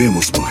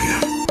Podemos morrer,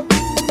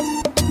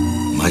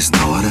 mas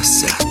na hora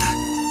certa.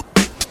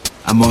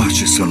 A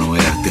morte só não é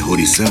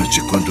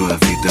aterrorizante quando a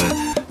vida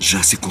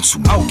já se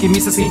consumiu.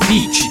 Alquimista sem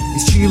fit,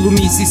 estilo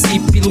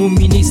Mississippi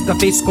Iluminista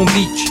fez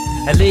convite.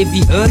 É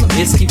leviano,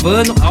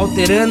 esquivando,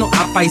 alterando,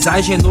 a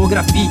paisagem no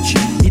grafite.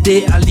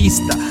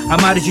 Idealista,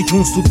 a margem de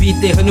um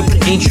subterrâneo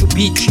preenche o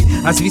beat.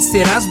 As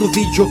visceras do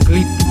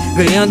videoclipe,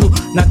 ganhando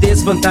na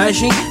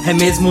desvantagem, é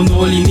mesmo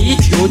no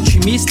limite.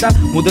 Otimista,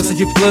 mudança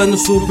de plano,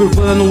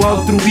 suburbano,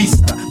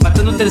 altruísta,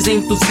 matando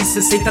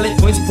 360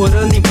 leões por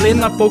ano em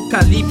pleno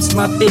apocalipse,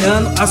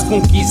 mapeando as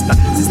conquistas.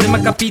 Sistema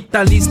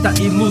capitalista,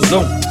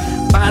 ilusão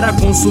para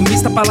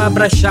consumista,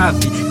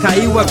 palavra-chave.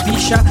 Caiu a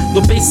ficha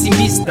do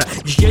pessimista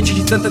diante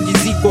de tanta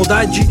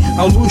desigualdade.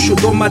 Ao luxo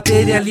do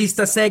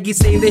materialista segue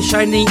sem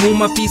deixar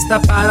nenhuma pista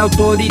para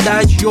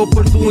autoridade.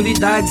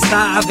 Oportunidade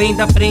está à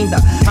venda, prenda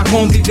a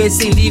conviver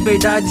sem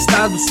liberdade.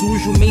 Estado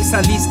sujo,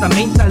 mensalista,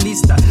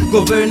 mentalista,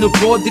 governo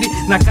podre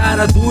na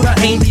cara dura.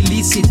 Renda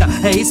ilícita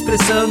é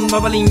expressando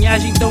nova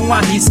linhagem, então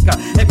arrisca.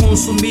 É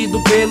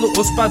consumido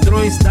pelos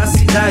padrões da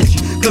cidade.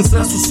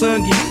 Cansaço,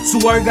 sangue,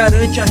 suor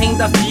garante a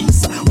renda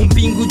fixa. Um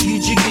pingo de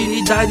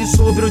dignidade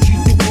sobre o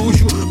dito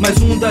cujo. Mais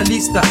um da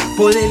lista,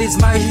 por eles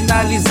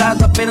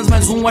marginalizado, apenas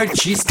mais um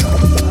artista.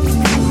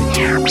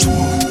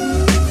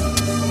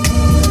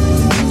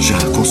 Já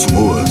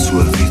consumou a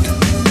sua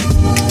vida?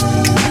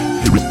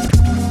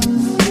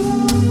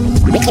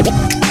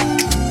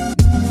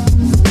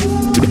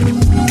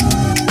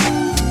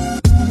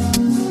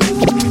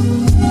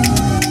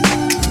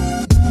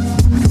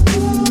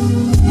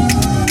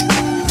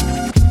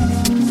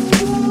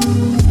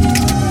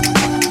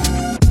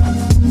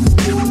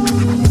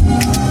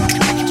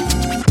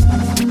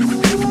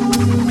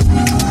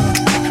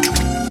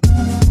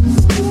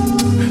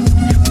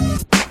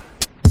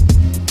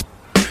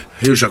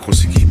 Eu já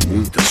consegui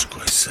muitas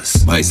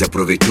coisas. Mas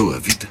aproveitou a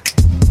vida?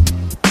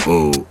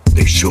 Ou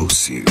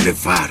deixou-se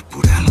levar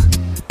por ela?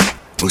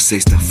 Você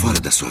está fora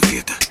da sua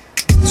vida,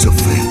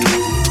 sofrendo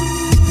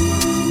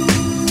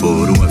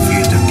por uma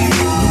vida que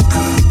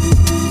nunca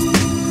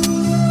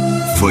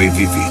foi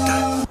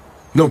vivida.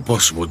 Não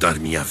posso mudar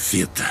minha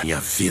vida,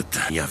 minha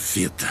vida, minha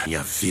vida,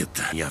 minha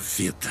vida, minha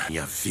vida,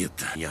 minha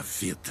vida, minha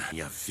vida,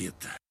 minha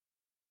vida.